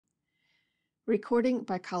Recording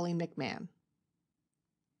by Colleen McMahon.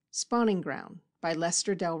 Spawning Ground by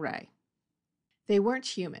Lester Del Rey. They weren't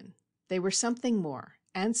human. They were something more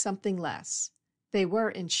and something less. They were,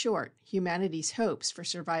 in short, humanity's hopes for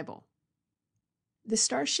survival. The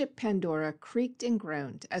starship Pandora creaked and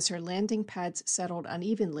groaned as her landing pads settled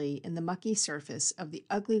unevenly in the mucky surface of the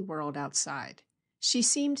ugly world outside. She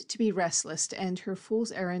seemed to be restless to end her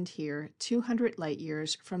fool's errand here 200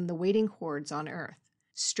 light-years from the waiting hordes on Earth.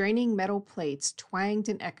 Straining metal plates twanged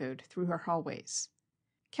and echoed through her hallways.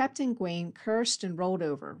 Captain Gwaine cursed and rolled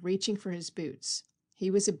over, reaching for his boots.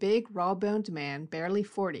 He was a big, raw-boned man, barely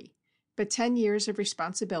 40, but 10 years of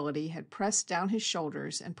responsibility had pressed down his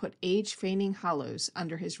shoulders and put age-feigning hollows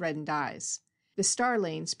under his reddened eyes. The star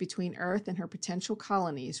lanes between Earth and her potential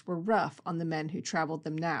colonies were rough on the men who traveled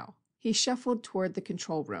them now. He shuffled toward the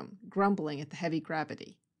control room, grumbling at the heavy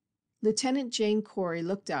gravity. Lieutenant Jane Corey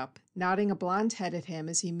looked up, nodding a blonde head at him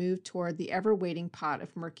as he moved toward the ever-waiting pot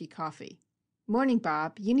of murky coffee. "Morning,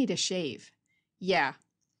 Bob. You need a shave." "Yeah."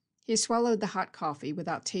 He swallowed the hot coffee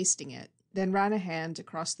without tasting it, then ran a hand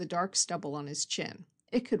across the dark stubble on his chin.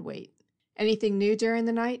 It could wait. "Anything new during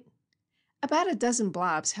the night?" "About a dozen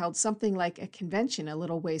blobs held something like a convention a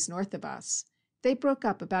little ways north of us. They broke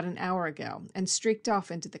up about an hour ago and streaked off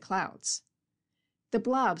into the clouds." The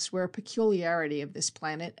blobs were a peculiarity of this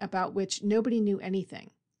planet about which nobody knew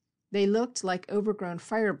anything. They looked like overgrown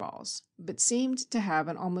fireballs, but seemed to have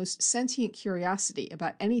an almost sentient curiosity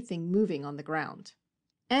about anything moving on the ground.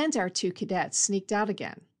 "And our 2 cadets sneaked out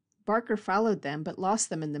again. Barker followed them but lost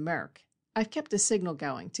them in the murk. I've kept a signal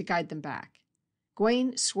going to guide them back."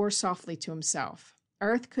 Gwaine swore softly to himself.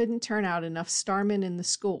 Earth couldn't turn out enough starmen in the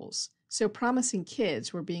schools, so promising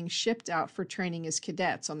kids were being shipped out for training as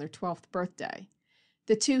cadets on their 12th birthday.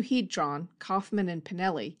 The 2 he'd drawn, Kaufman and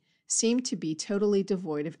Pinelli, seemed to be totally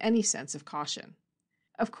devoid of any sense of caution.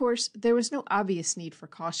 Of course, there was no obvious need for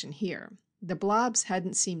caution here. The blobs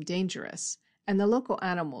hadn't seemed dangerous, and the local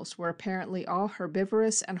animals were apparently all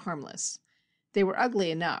herbivorous and harmless. They were ugly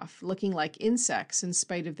enough, looking like insects in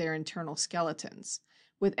spite of their internal skeletons,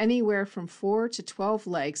 with anywhere from 4 to 12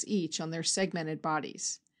 legs each on their segmented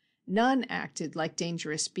bodies. None acted like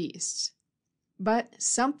dangerous beasts. But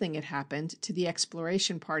something had happened to the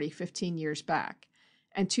exploration party 15 years back,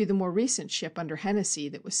 and to the more recent ship under Hennessy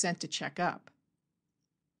that was sent to check up.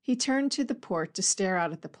 He turned to the port to stare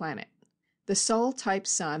out at the planet. The Sol-type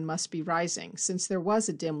sun must be rising, since there was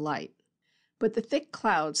a dim light. But the thick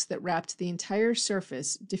clouds that wrapped the entire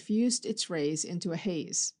surface diffused its rays into a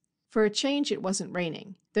haze. For a change it wasn't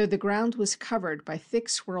raining, though the ground was covered by thick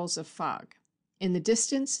swirls of fog. In the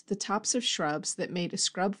distance, the tops of shrubs that made a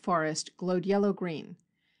scrub forest glowed yellow-green.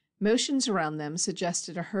 Motions around them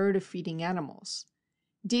suggested a herd of feeding animals.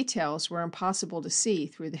 Details were impossible to see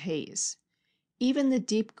through the haze. Even the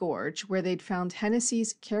deep gorge where they'd found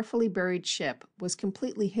Hennessy's carefully buried ship was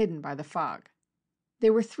completely hidden by the fog.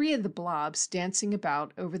 There were 3 of the blobs dancing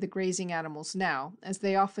about over the grazing animals now, as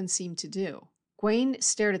they often seemed to do. Gwaine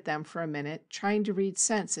stared at them for a minute, trying to read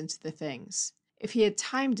sense into the things. If he had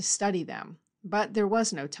time to study them. But there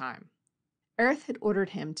was no time. Earth had ordered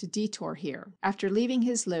him to detour here, after leaving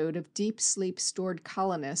his load of deep sleep-stored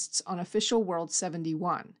colonists on official World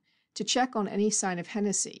 71, to check on any sign of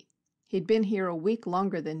Hennessy. He'd been here a week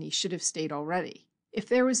longer than he should have stayed already. If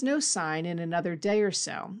there was no sign in another day or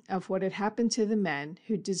so of what had happened to the men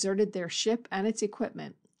who'd deserted their ship and its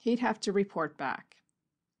equipment, he'd have to report back.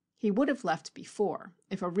 He would have left before,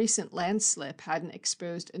 if a recent landslip hadn't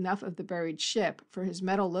exposed enough of the buried ship for his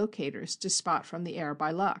metal locators to spot from the air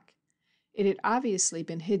by luck. It had obviously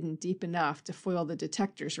been hidden deep enough to foil the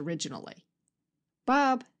detectors originally.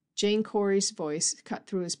 "Bob!" Jane Corey's voice cut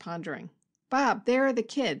through his pondering. "Bob, there are the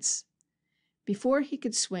kids!" Before he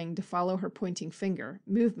could swing to follow her pointing finger,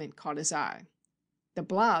 movement caught his eye. The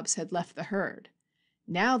blobs had left the herd.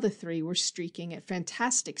 Now the 3 were streaking at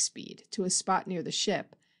fantastic speed to a spot near the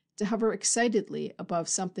ship, to hover excitedly above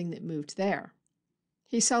something that moved there.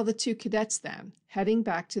 He saw the 2 cadets then, heading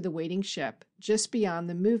back to the waiting ship, just beyond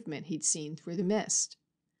the movement he'd seen through the mist.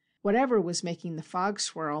 Whatever was making the fog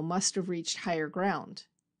swirl must have reached higher ground.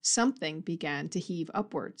 Something began to heave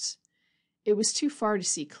upwards. It was too far to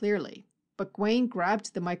see clearly, but Gwaine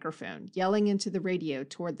grabbed the microphone, yelling into the radio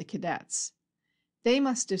toward the cadets. They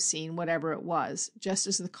must have seen whatever it was, just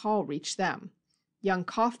as the call reached them. Young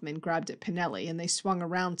Kaufman grabbed at Pinelli, and they swung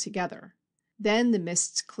around together. Then the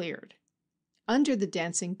mists cleared. Under the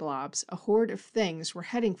dancing blobs, a horde of things were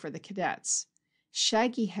heading for the cadets.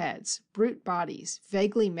 Shaggy heads, brute bodies,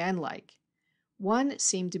 vaguely manlike. One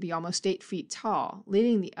seemed to be almost 8 feet tall,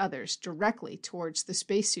 leading the others directly towards the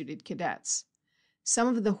spacesuited cadets.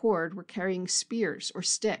 Some of the horde were carrying spears or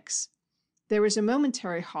sticks. There was a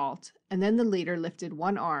momentary halt, and then the leader lifted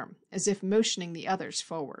one arm, as if motioning the others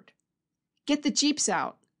forward. "Get the jeeps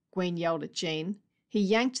out!" Gwaine yelled at Jane. He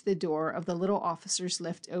yanked the door of the little officer's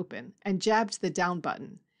lift open and jabbed the down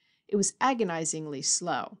button. It was agonizingly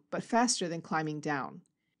slow, but faster than climbing down.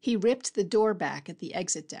 He ripped the door back at the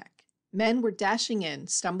exit deck. Men were dashing in,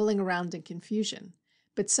 stumbling around in confusion.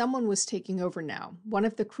 But someone was taking over now, one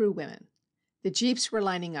of the crew women. The jeeps were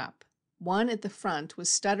lining up. One at the front was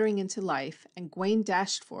stuttering into life, and Gwaine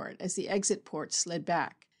dashed for it as the exit port slid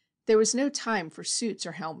back. There was no time for suits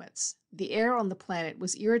or helmets. The air on the planet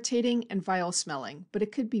was irritating and vile-smelling, but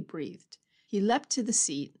it could be breathed. He leapt to the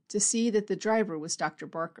seat to see that the driver was Dr.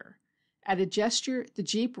 Barker. At a gesture, the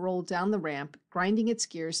jeep rolled down the ramp, grinding its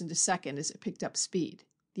gears into second as it picked up speed.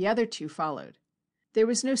 The other two followed. There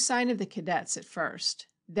was no sign of the cadets at first.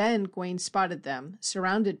 Then Gwaine spotted them,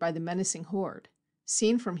 surrounded by the menacing horde.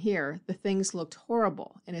 Seen from here, the things looked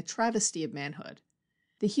horrible, in a travesty of manhood.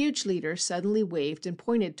 The huge leader suddenly waved and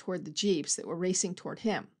pointed toward the jeeps that were racing toward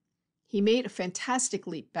him. He made a fantastic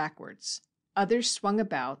leap backwards. Others swung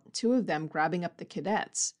about, two of them grabbing up the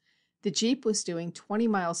cadets. The jeep was doing 20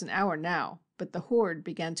 miles an hour now, but the horde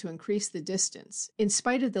began to increase the distance, in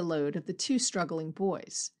spite of the load of the two struggling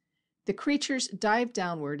boys. The creatures dived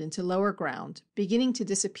downward into lower ground, beginning to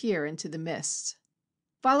disappear into the mists.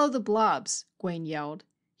 "Follow the blobs," Gwaine yelled.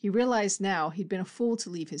 He realized now he'd been a fool to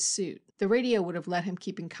leave his suit. The radio would have let him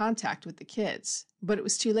keep in contact with the kids, but it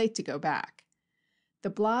was too late to go back.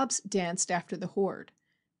 The blobs danced after the horde.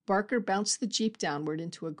 Barker bounced the jeep downward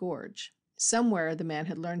into a gorge. Somewhere the man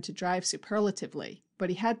had learned to drive superlatively,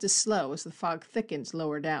 but he had to slow as the fog thickened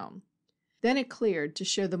lower down. Then it cleared to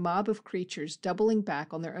show the mob of creatures doubling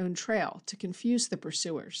back on their own trail to confuse the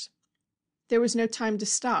pursuers. There was no time to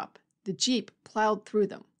stop. The jeep plowed through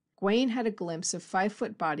them. Gwaine had a glimpse of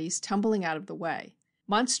 5-foot bodies tumbling out of the way.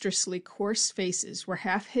 Monstrously coarse faces were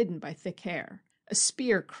half hidden by thick hair. A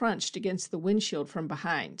spear crunched against the windshield from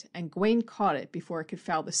behind, and Gwaine caught it before it could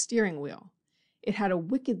foul the steering wheel. It had a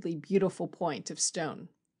wickedly beautiful point of stone.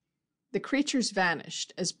 The creatures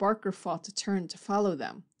vanished as Barker fought to turn to follow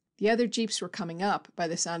them. The other jeeps were coming up by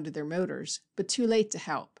the sound of their motors, but too late to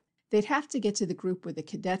help. They'd have to get to the group with the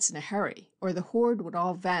cadets in a hurry, or the horde would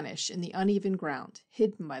all vanish in the uneven ground,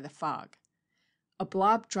 hidden by the fog. A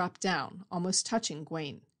blob dropped down, almost touching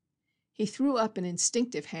Gwaine. He threw up an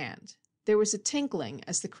instinctive hand. There was a tinkling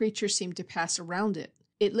as the creature seemed to pass around it.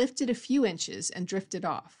 It lifted a few inches and drifted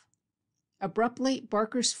off. Abruptly,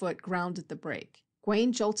 Barker's foot ground at the brake.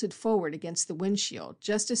 Gwaine jolted forward against the windshield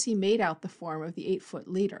just as he made out the form of the 8-foot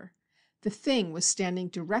leader. The thing was standing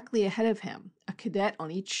directly ahead of him, a cadet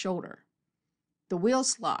on each shoulder. The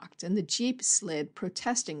wheels locked, and the jeep slid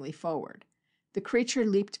protestingly forward. The creature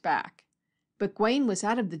leaped back. But Gwaine was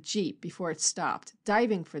out of the jeep before it stopped,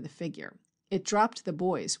 diving for the figure. It dropped the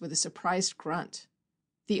boys with a surprised grunt.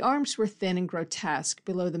 The arms were thin and grotesque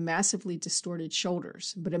below the massively distorted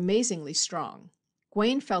shoulders, but amazingly strong.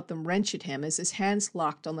 Gwaine felt them wrench at him as his hands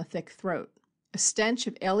locked on the thick throat. A stench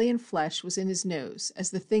of alien flesh was in his nose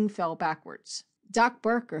as the thing fell backwards. Doc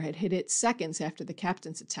Barker had hit it seconds after the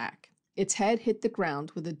captain's attack. Its head hit the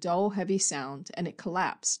ground with a dull, heavy sound, and it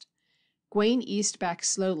collapsed. Gwaine eased back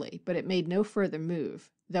slowly, but it made no further move,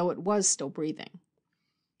 though it was still breathing.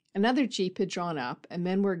 Another jeep had drawn up, and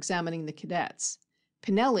men were examining the cadets.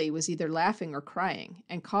 Pinelli was either laughing or crying,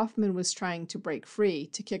 and Kaufman was trying to break free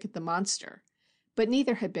to kick at the monster. But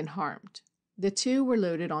neither had been harmed. The two were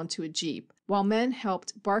loaded onto a jeep, while men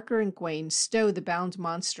helped Barker and Gwaine stow the bound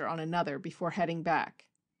monster on another before heading back.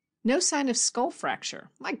 No sign of skull fracture.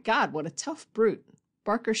 My God, what a tough brute.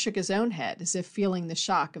 Barker shook his own head as if feeling the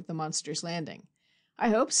shock of the monster's landing. I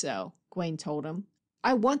hope so, Gwaine told him.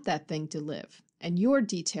 I want that thing to live, and you're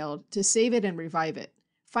detailed to save it and revive it.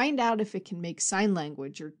 Find out if it can make sign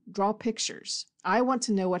language or draw pictures. I want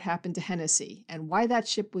to know what happened to Hennessy and why that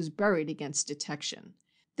ship was buried against detection.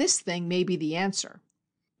 This thing may be the answer.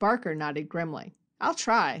 Barker nodded grimly. I'll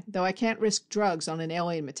try, though I can't risk drugs on an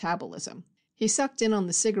alien metabolism. He sucked in on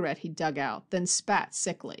the cigarette he'd dug out, then spat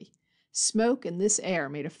sickly. Smoke and this air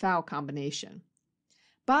made a foul combination.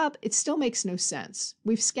 Bob, it still makes no sense.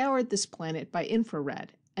 We've scoured this planet by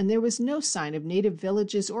infrared, and there was no sign of native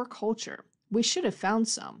villages or culture. We should have found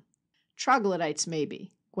some. Troglodytes,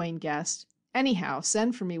 maybe, Gwaine guessed. Anyhow,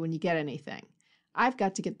 send for me when you get anything. I've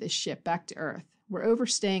got to get this ship back to Earth. We're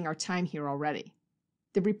overstaying our time here already.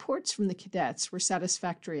 The reports from the cadets were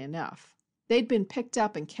satisfactory enough. They'd been picked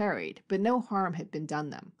up and carried, but no harm had been done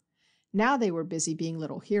them. Now they were busy being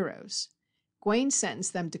little heroes. Gwaine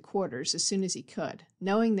sentenced them to quarters as soon as he could,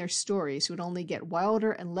 knowing their stories would only get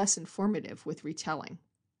wilder and less informative with retelling.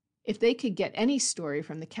 If they could get any story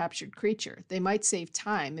from the captured creature, they might save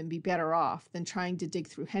time and be better off than trying to dig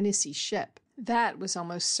through Hennessy's ship. That was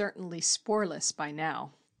almost certainly sporeless by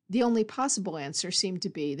now. The only possible answer seemed to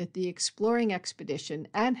be that the exploring expedition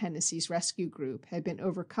and Hennessy's rescue group had been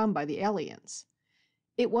overcome by the aliens.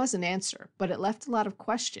 It was an answer, but it left a lot of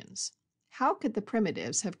questions. How could the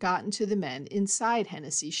primitives have gotten to the men inside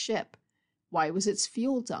Hennessy's ship? Why was its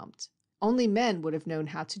fuel dumped? Only men would have known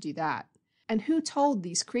how to do that. And who told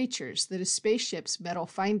these creatures that a spaceship's metal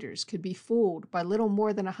finders could be fooled by little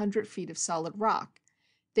more than 100 feet of solid rock?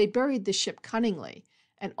 They buried the ship cunningly,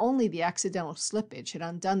 and only the accidental slippage had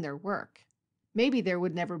undone their work. Maybe there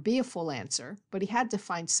would never be a full answer, but he had to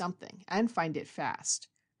find something, and find it fast.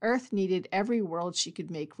 Earth needed every world she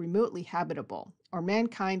could make remotely habitable, or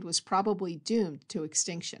mankind was probably doomed to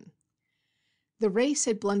extinction. The race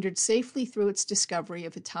had blundered safely through its discovery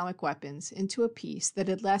of atomic weapons into a peace that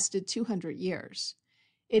had lasted 200 years.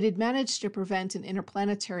 It had managed to prevent an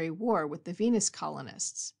interplanetary war with the Venus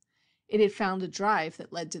colonists. It had found a drive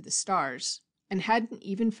that led to the stars, and hadn't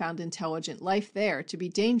even found intelligent life there to be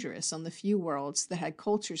dangerous on the few worlds that had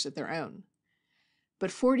cultures of their own. But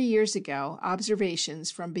 40 years ago, observations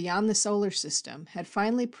from beyond the solar system had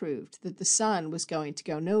finally proved that the sun was going to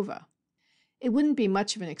go nova. It wouldn't be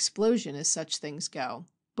much of an explosion as such things go,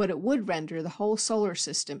 but it would render the whole solar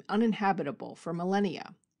system uninhabitable for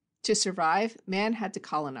millennia. To survive, man had to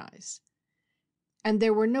colonize. And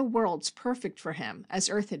there were no worlds perfect for him, as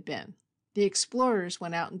Earth had been. The explorers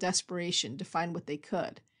went out in desperation to find what they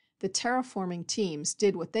could. The terraforming teams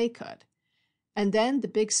did what they could. And then the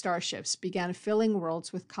big starships began filling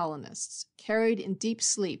worlds with colonists, carried in deep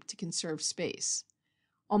sleep to conserve space.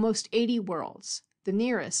 Almost 80 worlds, the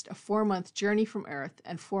nearest a 4-month journey from Earth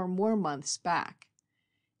and 4 more months back.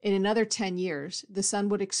 In another 10 years, the sun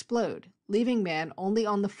would explode, leaving man only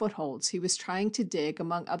on the footholds he was trying to dig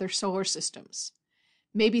among other solar systems.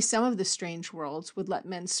 Maybe some of the strange worlds would let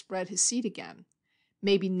men spread his seed again.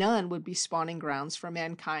 Maybe none would be spawning grounds for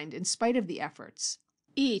mankind in spite of the efforts.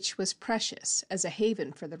 Each was precious as a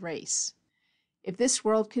haven for the race. If this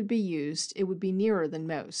world could be used, it would be nearer than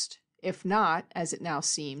most. If not, as it now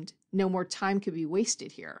seemed, no more time could be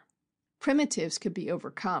wasted here. Primitives could be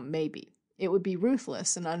overcome, maybe. It would be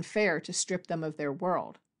ruthless and unfair to strip them of their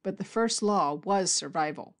world, but the first law was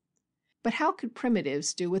survival. But how could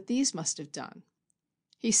primitives do what these must have done?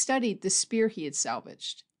 He studied the spear he had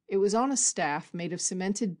salvaged. It was on a staff made of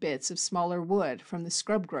cemented bits of smaller wood from the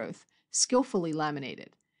scrub growth, skillfully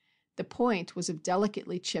laminated. The point was of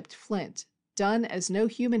delicately chipped flint, done as no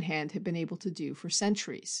human hand had been able to do for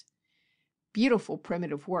centuries. Beautiful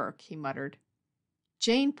primitive work, he muttered.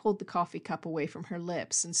 Jane pulled the coffee cup away from her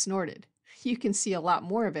lips and snorted. You can see a lot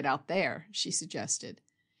more of it out there, she suggested.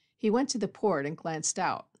 He went to the port and glanced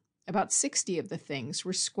out. About 60 of the things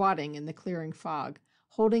were squatting in the clearing fog,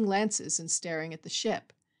 holding lances and staring at the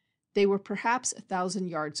ship. They were perhaps 1,000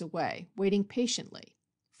 yards away, waiting patiently.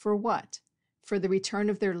 For what? For the return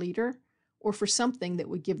of their leader? Or for something that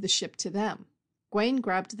would give the ship to them? Gwaine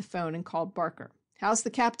grabbed the phone and called Barker. How's the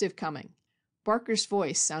captive coming? Barker's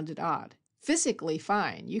voice sounded odd. Physically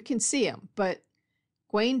fine. You can see him, but...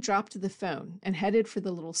 Gwaine dropped the phone and headed for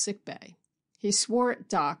the little sickbay. He swore at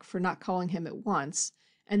Doc for not calling him at once,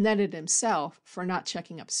 and then at himself for not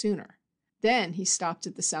checking up sooner. Then he stopped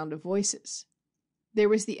at the sound of voices. There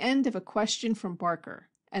was the end of a question from Barker,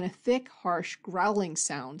 and a thick, harsh, growling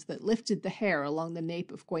sound that lifted the hair along the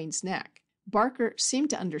nape of Gwaine's neck. Barker seemed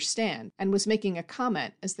to understand, and was making a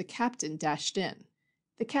comment as the captain dashed in.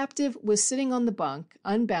 The captive was sitting on the bunk,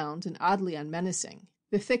 unbound and oddly unmenacing.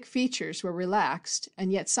 The thick features were relaxed,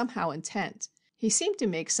 and yet somehow intent. He seemed to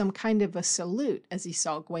make some kind of a salute as he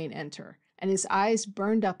saw Gwaine enter, and his eyes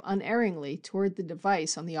burned up unerringly toward the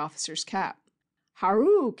device on the officer's cap.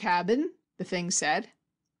 "Haroo, cabin," the thing said.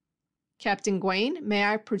 "Captain Gwaine, may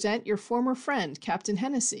I present your former friend, Captain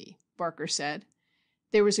Hennessy," Barker said.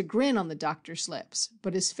 There was a grin on the doctor's lips,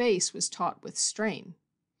 but his face was taut with strain.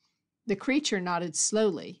 The creature nodded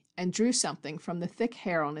slowly and drew something from the thick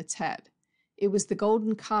hair on its head. It was the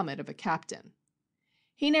golden comet of a captain.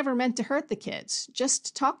 "He never meant to hurt the kids, just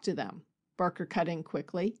to talk to them," Barker cut in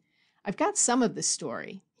quickly. "I've got some of the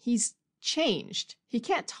story. He's changed. He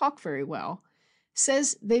can't talk very well.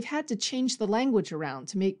 Says they've had to change the language around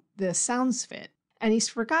to make the sounds fit, and he's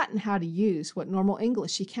forgotten how to use what normal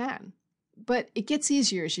English he can. But it gets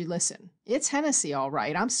easier as you listen. It's Hennessy, all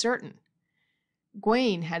right, I'm certain."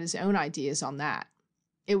 Gwaine had his own ideas on that.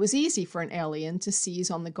 It was easy for an alien to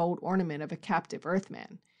seize on the gold ornament of a captive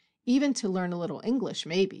Earthman, even to learn a little English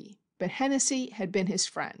maybe, but Hennessy had been his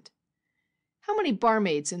friend. "How many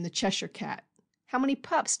barmaids in the Cheshire Cat? How many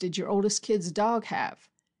pups did your oldest kid's dog have?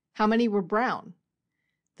 How many were brown?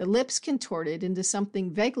 The lips contorted into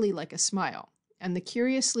something vaguely like a smile, and the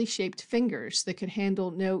curiously shaped fingers that could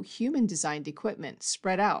handle no human-designed equipment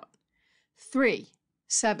spread out. 3,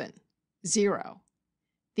 7, 0.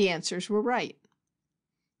 The answers were right.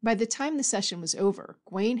 By the time the session was over,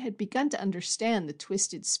 Gwaine had begun to understand the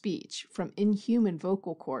twisted speech from inhuman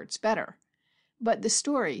vocal cords better, but the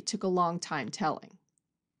story took a long time telling.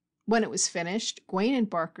 When it was finished, Gwaine and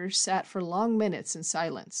Barker sat for long minutes in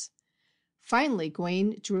silence. Finally,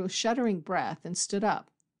 Gwaine drew a shuddering breath and stood up.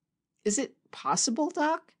 "Is it possible,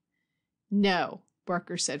 Doc?" "No,"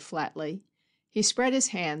 Barker said flatly. He spread his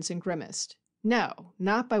hands and grimaced. "No,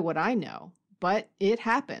 not by what I know. But it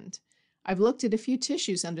happened. I've looked at a few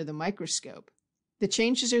tissues under the microscope. The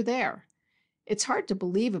changes are there. It's hard to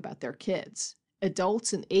believe about their kids.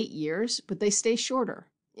 Adults in 8 years, but they stay shorter.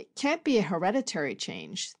 It can't be a hereditary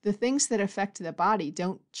change. The things that affect the body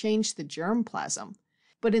don't change the germplasm.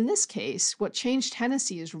 But in this case, what changed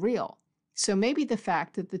Hennessy is real. So maybe the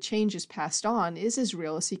fact that the change is passed on is as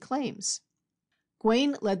real as he claims."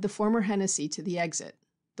 Gwaine led the former Hennessy to the exit.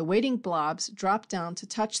 The waiting blobs dropped down to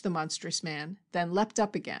touch the monstrous man, then leapt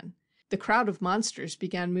up again. The crowd of monsters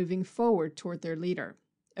began moving forward toward their leader.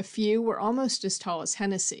 A few were almost as tall as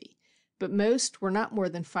Hennessy, but most were not more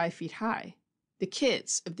than 5 feet high. The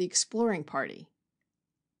kids of the exploring party.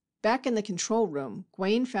 Back in the control room,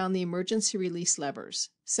 Gwaine found the emergency release levers,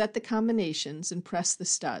 set the combinations, and pressed the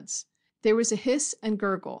studs. There was a hiss and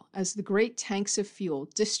gurgle as the great tanks of fuel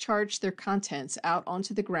discharged their contents out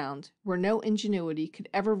onto the ground where no ingenuity could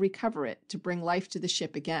ever recover it to bring life to the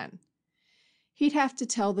ship again. He'd have to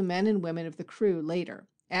tell the men and women of the crew later,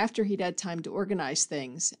 after he'd had time to organize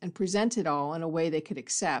things and present it all in a way they could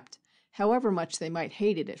accept, however much they might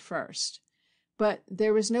hate it at first. But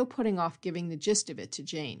there was no putting off giving the gist of it to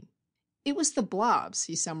Jane. "It was the blobs,"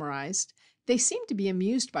 he summarized. "They seem to be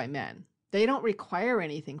amused by men. They don't require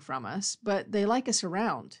anything from us, but they like us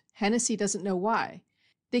around. Hennessy doesn't know why.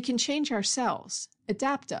 They can change our cells,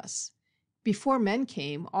 adapt us. Before men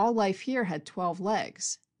came, all life here had 12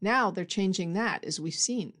 legs. Now they're changing that, as we've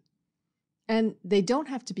seen. And they don't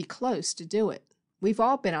have to be close to do it. We've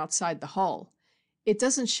all been outside the hull. It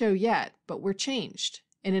doesn't show yet, but we're changed.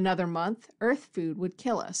 In another month, Earth food would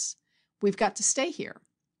kill us. We've got to stay here.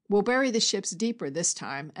 We'll bury the ships deeper this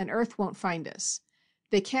time, and Earth won't find us.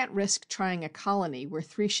 They can't risk trying a colony where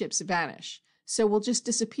 3 ships vanish, so we'll just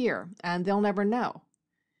disappear, and they'll never know."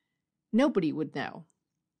 Nobody would know.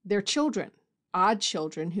 Their children, odd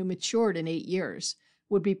children who matured in 8 years,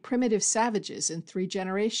 would be primitive savages in 3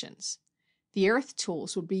 generations. The Earth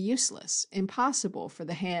tools would be useless, impossible for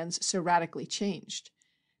the hands so radically changed.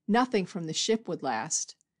 Nothing from the ship would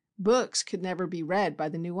last. Books could never be read by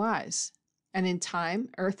the new eyes. And in time,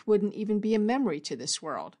 Earth wouldn't even be a memory to this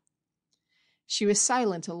world. She was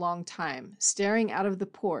silent a long time, staring out of the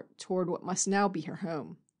port toward what must now be her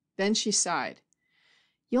home. Then she sighed.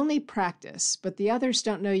 "You'll need practice, but the others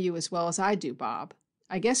don't know you as well as I do, Bob.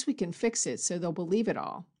 I guess we can fix it so they'll believe it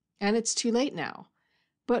all. And it's too late now.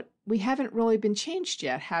 But we haven't really been changed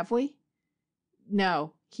yet, have we?"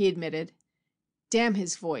 "No," he admitted. Damn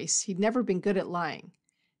his voice, he'd never been good at lying.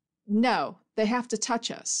 "No, they have to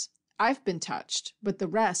touch us. I've been touched, but the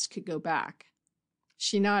rest could go back."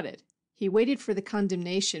 She nodded. He waited for the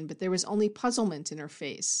condemnation, but there was only puzzlement in her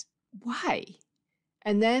face. Why?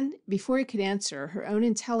 And then, before he could answer, her own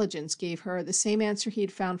intelligence gave her the same answer he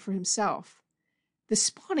had found for himself. The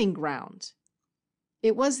spawning ground.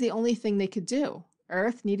 It was the only thing they could do.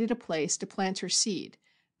 Earth needed a place to plant her seed,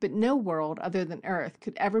 but no world other than Earth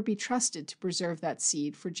could ever be trusted to preserve that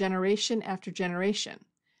seed for generation after generation.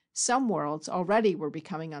 Some worlds already were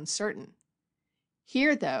becoming uncertain.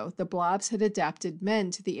 Here, though, the blobs had adapted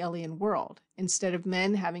men to the alien world, instead of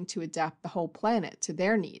men having to adapt the whole planet to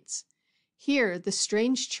their needs. Here, the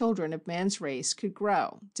strange children of man's race could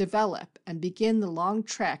grow, develop, and begin the long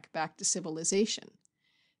trek back to civilization.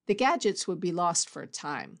 The gadgets would be lost for a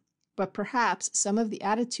time, but perhaps some of the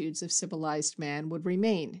attitudes of civilized man would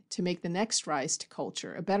remain to make the next rise to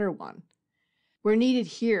culture a better one. "We're needed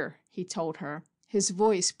here," he told her, his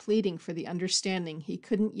voice pleading for the understanding he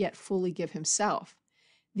couldn't yet fully give himself.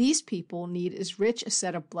 "These people need as rich a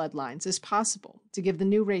set of bloodlines as possible to give the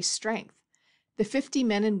new race strength. The 50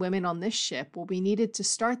 men and women on this ship will be needed to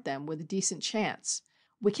start them with a decent chance.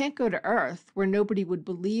 We can't go to Earth, where nobody would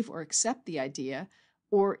believe or accept the idea,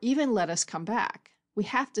 or even let us come back. We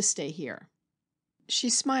have to stay here." She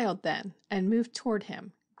smiled then, and moved toward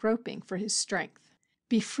him, groping for his strength.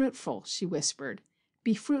 "Be fruitful," she whispered.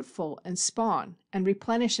 "Be fruitful and spawn, and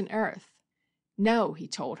replenish an Earth." "No," he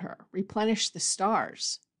told her, "replenish the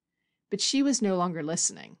stars." But she was no longer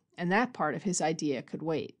listening, and that part of his idea could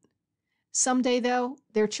wait. Someday, though,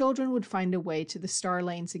 their children would find a way to the star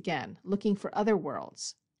lanes again, looking for other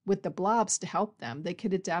worlds. With the blobs to help them, they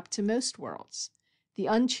could adapt to most worlds. The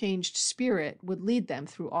unchanged spirit would lead them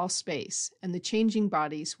through all space, and the changing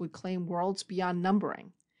bodies would claim worlds beyond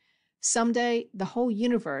numbering. Someday, the whole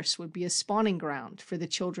universe would be a spawning ground for the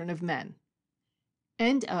children of men.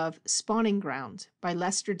 End of Spawning Ground by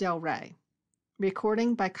Lester Del Rey.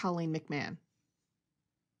 Recording by Colleen McMahon.